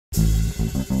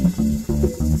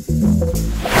All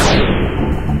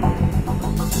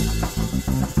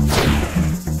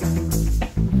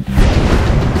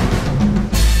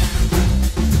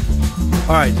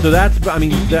right, so that's, I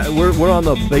mean, we're on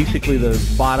the basically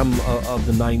the bottom of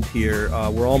the ninth here.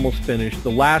 We're almost finished.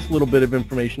 The last little bit of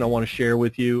information I want to share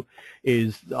with you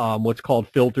is what's called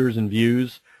filters and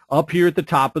views. Up here at the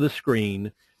top of the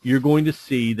screen, you're going to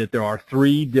see that there are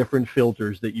 3 different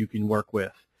filters that you can work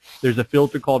with. There's a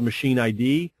filter called machine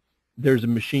ID, there's a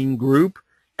machine group,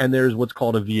 and there's what's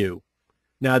called a view.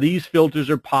 Now, these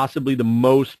filters are possibly the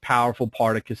most powerful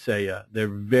part of Kaseya. They're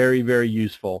very, very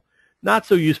useful. Not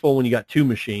so useful when you got 2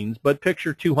 machines, but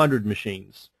picture 200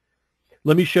 machines.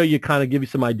 Let me show you, kind of give you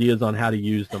some ideas on how to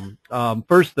use them.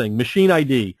 First thing, machine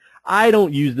ID. I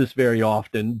don't use this very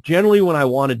often. Generally, when I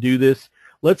want to do this,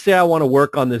 let's say I want to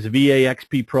work on this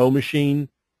VAXP Pro machine,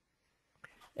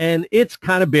 and it's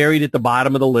kind of buried at the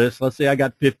bottom of the list. Let's say I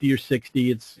got 50 or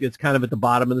 60. It's kind of at the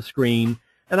bottom of the screen,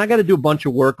 and I got to do a bunch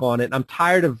of work on it. And I'm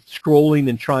tired of scrolling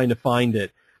and trying to find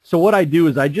it. So what I do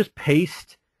is I just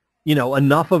paste, you know,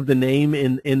 enough of the name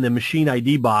in the machine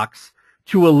ID box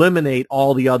to eliminate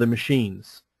all the other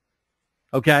machines.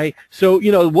 Okay, so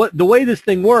you know what the way this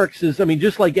thing works is, I mean,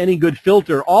 just like any good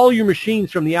filter, all your machines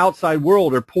from the outside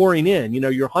world are pouring in. You know,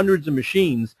 your hundreds of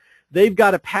machines, they've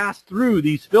got to pass through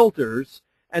these filters,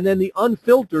 and then the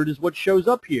unfiltered is what shows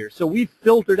up here. So we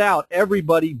filtered out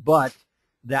everybody but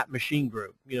that machine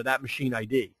group, you know, that machine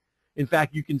ID. In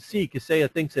fact, you can see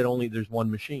Kaseya thinks that only there's 1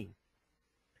 machine.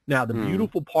 Now, the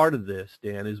beautiful part of this,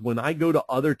 Dan, is when I go to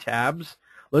other tabs,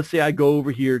 let's say I go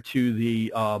over here to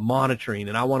the monitoring,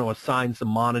 and I want to assign some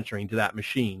monitoring to that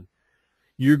machine.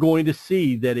 You're going to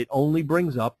see that it only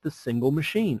brings up the single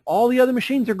machine. All the other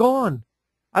machines are gone.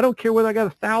 I don't care whether I got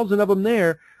 1,000 of them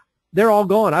there. They're all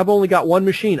gone. I've only got 1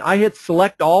 machine. I hit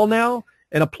select all now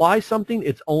and apply something.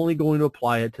 It's only going to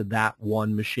apply it to that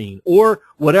 1 machine, or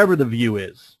whatever the view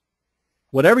is.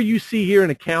 Whatever you see here in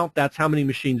a count, that's how many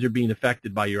machines are being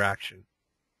affected by your action.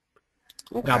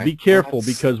 Okay. Now, be careful,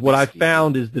 because what I've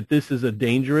found is that this is a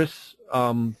dangerous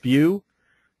view.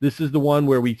 This is the one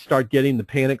where we start getting the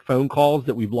panic phone calls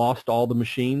that we've lost all the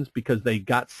machines because they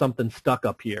got something stuck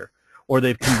up here, or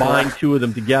they've combined 2 of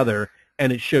them together,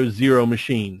 and it shows 0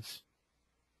 machines.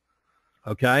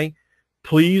 Okay?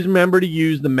 Please remember to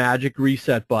use the magic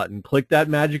reset button. Click that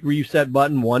magic reset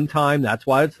button 1 time. That's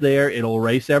why it's there. It'll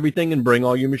erase everything and bring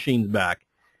all your machines back.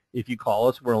 If you call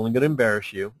us, we're only going to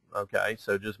embarrass you. Okay?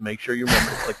 So just make sure you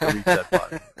remember to click the reset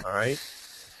button. All right?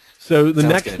 So the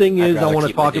next thing is I want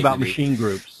to talk about machine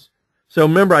groups. So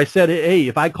remember, I said, hey,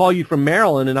 if I call you from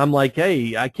Maryland and I'm like,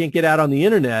 hey, I can't get out on the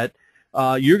internet,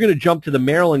 you're going to jump to the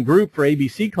Maryland group for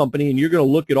ABC Company, and you're going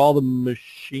to look at all the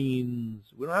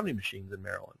machines. We don't have any machines in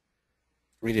Maryland.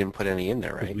 We didn't put any in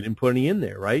there, right? We didn't put any in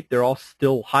there, right? They're all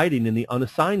still hiding in the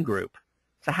unassigned group.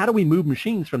 So how do we move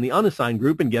machines from the unassigned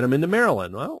group and get them into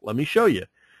Maryland? Well, let me show you.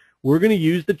 We're going to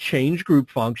use the change group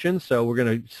function. So we're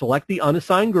going to select the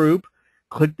unassigned group,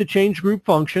 click the change group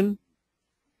function,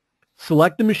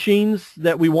 select the machines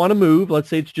that we want to move. Let's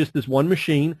say it's just this 1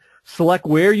 machine. Select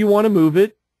where you want to move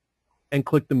it, and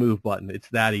click the move button. It's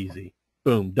that easy.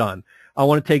 Boom, done. I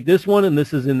want to take this one, and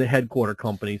this is in the headquarter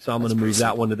company, so I'm going to move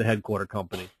that one to the headquarter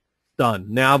company. Done.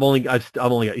 Now I've only got.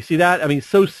 You see that? I mean, it's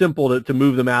so simple to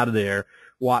move them out of there.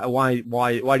 Why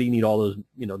do you need all those,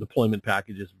 you know, deployment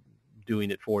packages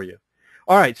doing it for you?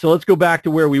 All right, so let's go back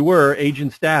to where we were,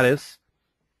 agent status.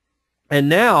 And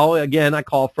now, again, I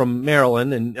call from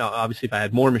Maryland, and obviously if I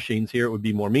had more machines here, it would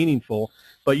be more meaningful.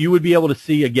 But you would be able to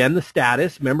see, again, the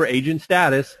status. Remember, agent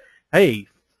status. Hey,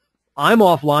 I'm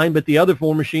offline, but the other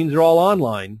 4 machines are all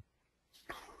online.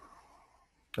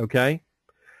 Okay?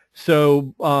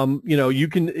 So, you know, you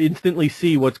can instantly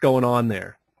see what's going on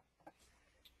there.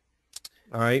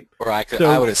 All right? Or I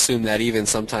would assume that even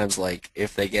sometimes, like,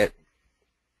 if they get,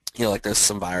 you know, like there's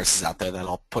some viruses out there that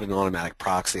I'll put an automatic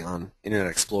proxy on Internet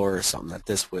Explorer or something, that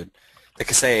the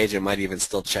Kaseya agent might even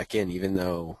still check in even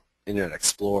though Internet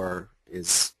Explorer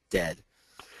is dead.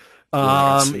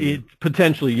 It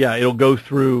potentially, yeah, it'll go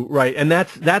through, right, and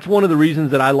that's one of the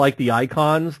reasons that I like the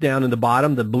icons down in the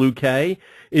bottom, the blue K,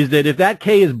 is that if that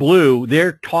K is blue,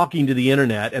 they're talking to the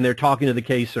internet and they're talking to the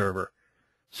K server.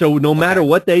 So no matter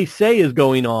what they say is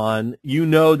going on, you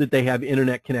know that they have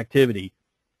internet connectivity,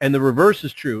 and the reverse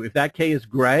is true. If that K is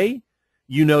gray,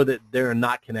 you know that they're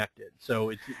not connected. So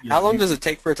it's how long does it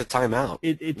take for it to time out?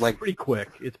 It's like pretty quick.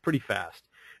 It's pretty fast.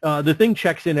 The thing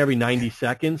checks in every 90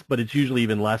 seconds, but it's usually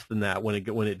even less than that when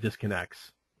it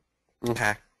disconnects.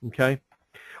 Okay. Okay.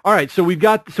 All right, so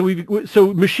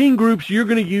so machine groups you're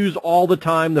going to use all the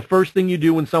time. The first thing you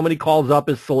do when somebody calls up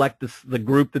is select the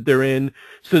group that they're in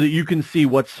so that you can see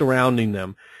what's surrounding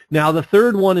them. Now, the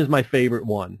third one is my favorite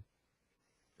one.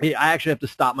 I actually have to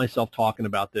stop myself talking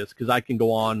about this because I can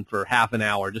go on for half an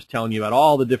hour just telling you about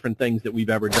all the different things that we've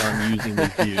ever done using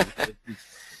these views.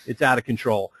 It's out of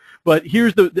control. But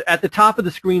here's at the top of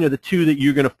the screen are the two that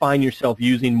you're going to find yourself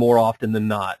using more often than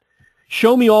not.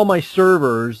 Show me all my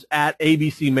servers at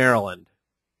ABC Maryland.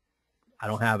 I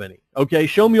don't have any. Okay,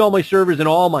 show me all my servers in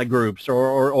all my groups,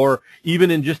 or even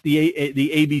in just the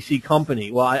ABC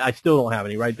company. Well, I still don't have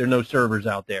any, right? There are no servers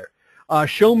out there.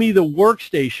 Show me the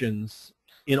workstations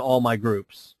in all my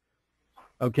groups.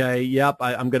 Okay, yep,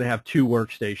 I'm going to have 2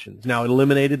 workstations. Now, it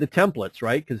eliminated the templates,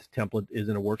 right? Because template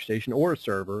isn't a workstation or a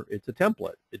server. It's a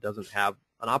template. It doesn't have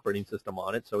an operating system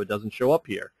on it, so it doesn't show up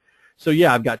here. So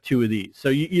yeah, I've got 2 of these. So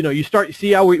you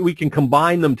see how we can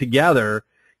combine them together,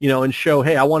 and show,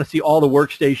 hey, I want to see all the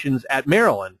workstations at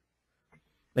Maryland.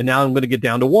 And now I'm going to get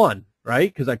down to 1,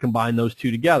 right? Because I combined those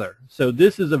 2 together. So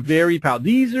this is a very powerful.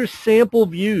 These are sample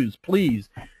views. Please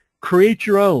create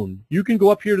your own. You can go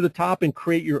up here to the top and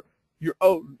create your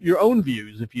own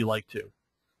views if you like to.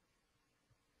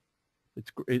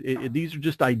 These are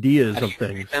just ideas of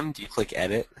things. Them? Do you click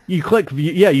edit? You click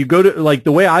view. Yeah, you go to, like,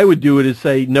 the way I would do it is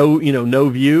say no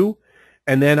view,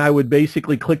 and then I would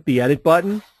basically click the edit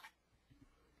button,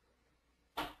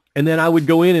 and then I would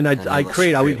go in and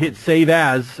I would hit save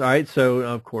as. All right, so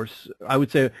of course I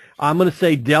would say I'm going to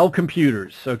say Dell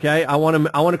computers. Okay, I want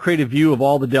to create a view of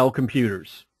all the Dell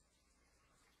computers.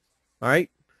 All right.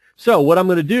 So what I'm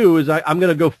going to do is I'm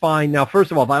going to go find, now first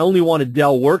of all, if I only wanted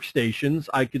Dell workstations,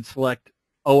 I could select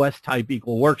OS type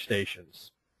equal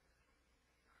workstations.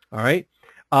 All right.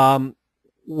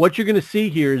 What you're going to see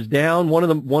here is down one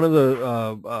of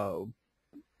the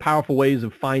powerful ways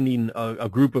of finding a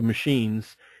group of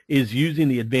machines is using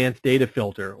the advanced data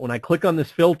filter. When I click on this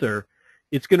filter,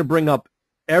 it's going to bring up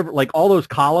like all those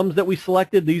columns that we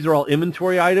selected. These are all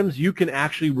inventory items. You can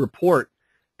actually report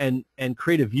and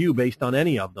create a view based on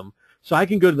any of them. So I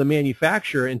can go to the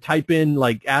manufacturer and type in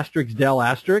like asterisk Dell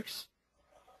asterisk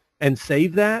and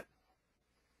save that.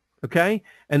 Okay,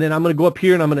 and then I'm going to go up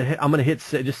here and I'm going to hit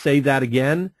just save that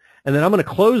again, and then I'm going to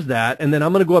close that, and then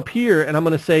I'm going to go up here and I'm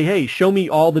going to say, hey, show me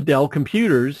all the Dell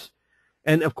computers,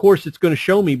 and of course it's going to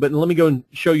show me, but let me go and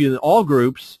show you in all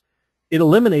groups. It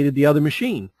eliminated the other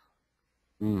machine.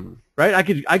 Right? I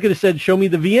could have said show me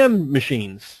the VM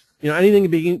machines. Anything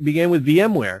that began with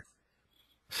VMware.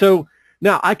 So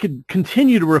now I could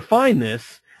continue to refine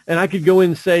this, and I could go in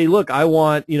and say, look, I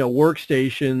want,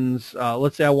 workstations.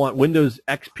 Let's say I want Windows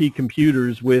XP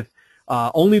computers with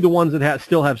only the ones that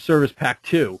still have Service Pack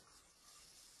 2.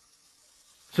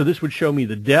 So this would show me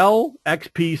the Dell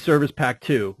XP Service Pack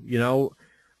 2. Dell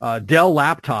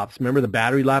laptops. Remember the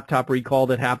battery laptop recall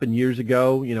that happened years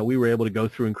ago? We were able to go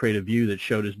through and create a view that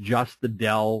showed us just the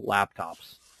Dell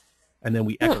laptops. And then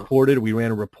we exported, we ran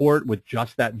a report with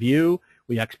just that view.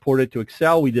 We exported it to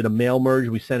Excel. We did a mail merge.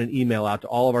 We sent an email out to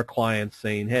all of our clients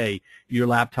saying, hey, your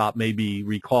laptop may be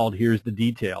recalled. Here's the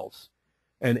details.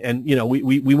 And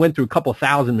we went through a couple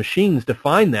thousand machines to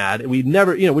find that. We'd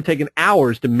never, we're taking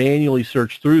hours to manually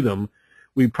search through them.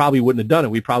 We probably wouldn't have done it.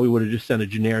 We probably would have just sent a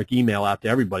generic email out to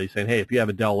everybody saying, hey, if you have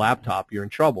a Dell laptop, you're in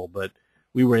trouble. But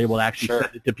we were able to actually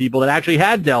send it to people that actually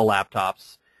had Dell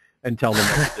laptops and tell them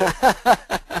what to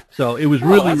do. So it was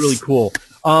really cool.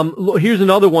 Here's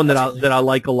another one that I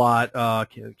like a lot.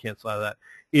 Can't cancel out of that.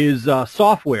 Is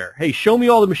software. Hey, show me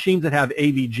all the machines that have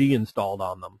AVG installed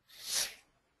on them.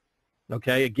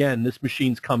 Okay, again, this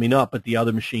machine's coming up, but the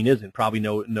other machine isn't. Probably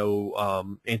no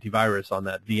antivirus on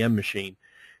that VM machine.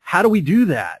 How do we do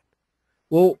that?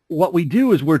 Well, what we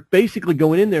do is we're basically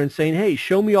going in there and saying, hey,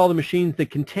 show me all the machines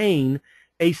that contain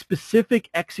a specific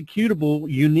executable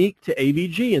unique to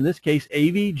AVG, in this case,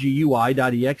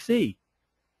 avgui.exe.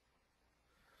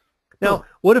 Now,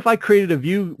 what if I created a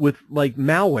view with, like,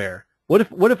 malware?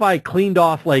 What if I cleaned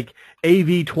off, like,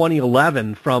 AV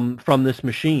 2011 from this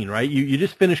machine, right? You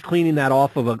just finished cleaning that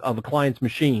off of a client's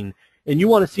machine, and you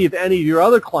want to see if any of your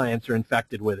other clients are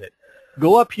infected with it.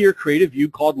 Go up here, create a view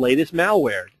called latest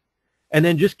malware, and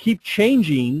then just keep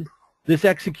changing this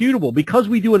executable. Because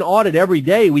we do an audit every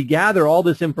day, we gather all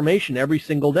this information every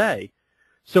single day.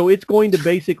 So it's going to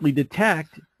basically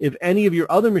detect if any of your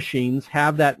other machines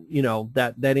have that,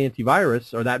 that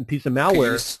antivirus or that piece of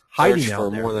malware hiding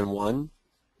out there. For more than one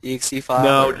exe file?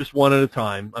 No, just one at a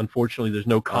time. Unfortunately, there's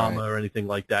no comma or anything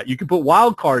like that. You can put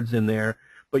wildcards in there,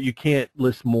 but you can't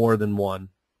list more than one.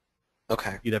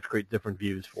 Okay. You'd have to create different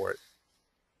views for it.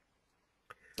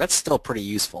 That's still pretty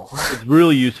useful. It's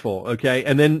really useful, okay?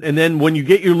 And then when you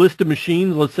get your list of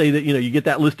machines, let's say that, you get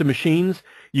that list of machines,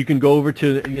 you can go over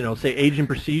to, say agent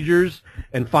procedures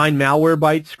and find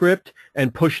Malwarebytes script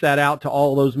and push that out to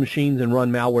all those machines and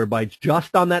run Malwarebytes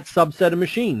just on that subset of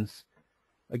machines.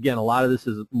 Again, a lot of this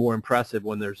is more impressive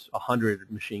when there's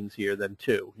 100 machines here than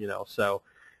 2, so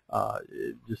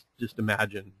just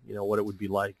imagine, what it would be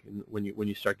like when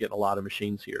you start getting a lot of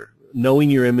machines here. Knowing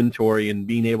your inventory and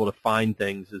being able to find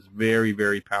things is very,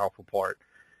 very powerful part.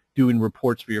 Doing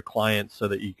reports for your clients so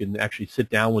that you can actually sit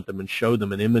down with them and show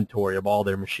them an inventory of all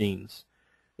their machines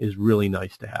is really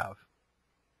nice to have.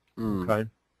 Okay.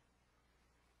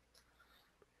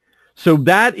 So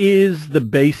that is the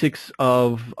basics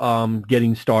of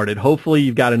getting started. Hopefully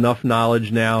you've got enough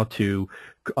knowledge now to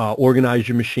organize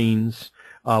your machines.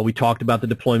 We talked about the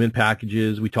deployment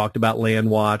packages, we talked about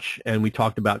LandWatch, and we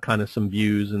talked about kind of some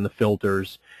views and the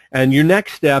filters. And your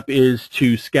next step is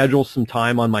to schedule some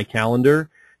time on my calendar.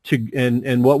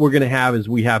 And what we're going to have is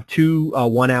we have 2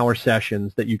 one-hour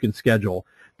sessions that you can schedule.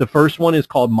 The first one is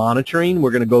called monitoring. We're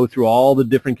going to go through all the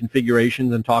different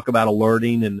configurations and talk about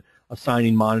alerting and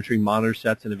assigning monitoring monitor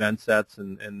sets and event sets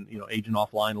and agent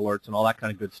offline alerts and all that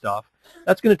kind of good stuff.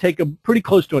 That's going to take pretty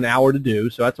close to an hour to do,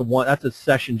 so that's a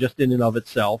session just in and of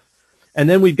itself. And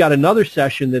then we've got another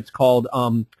session that's called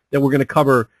that we're going to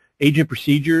cover agent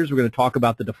procedures. We're going to talk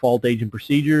about the default agent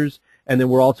procedures, and then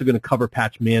we're also going to cover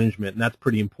patch management, and that's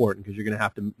pretty important because you're going to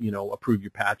have to approve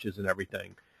your patches and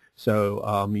everything.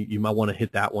 So you might want to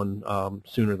hit that one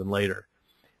sooner than later.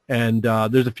 And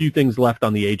there's a few things left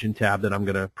on the agent tab that I'm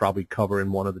going to probably cover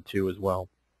in one of the 2 as well.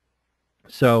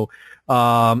 So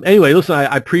anyway, listen,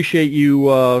 I appreciate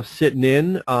you sitting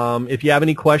in. If you have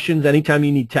any questions, anytime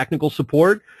you need technical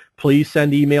support, please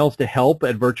send emails to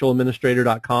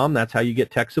help@virtualadministrator.com. That's how you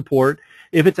get tech support.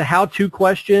 If it's a how-to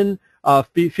question,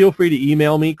 feel free to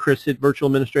email me,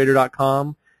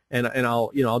 chris@virtualadministrator.com, and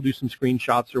I'll do some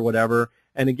screenshots or whatever.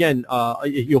 And again,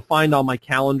 you'll find on my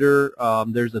calendar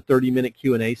there's a 30-minute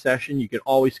Q&A session. You can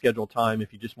always schedule time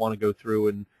if you just want to go through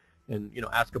and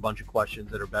ask a bunch of questions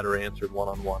that are better answered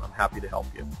one-on-one. I'm happy to help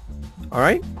you. All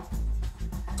right?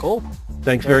 Cool.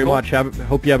 Thanks very much.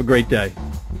 Hope you have a great day.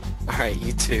 All right,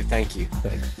 you too. Thank you.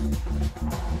 Thanks.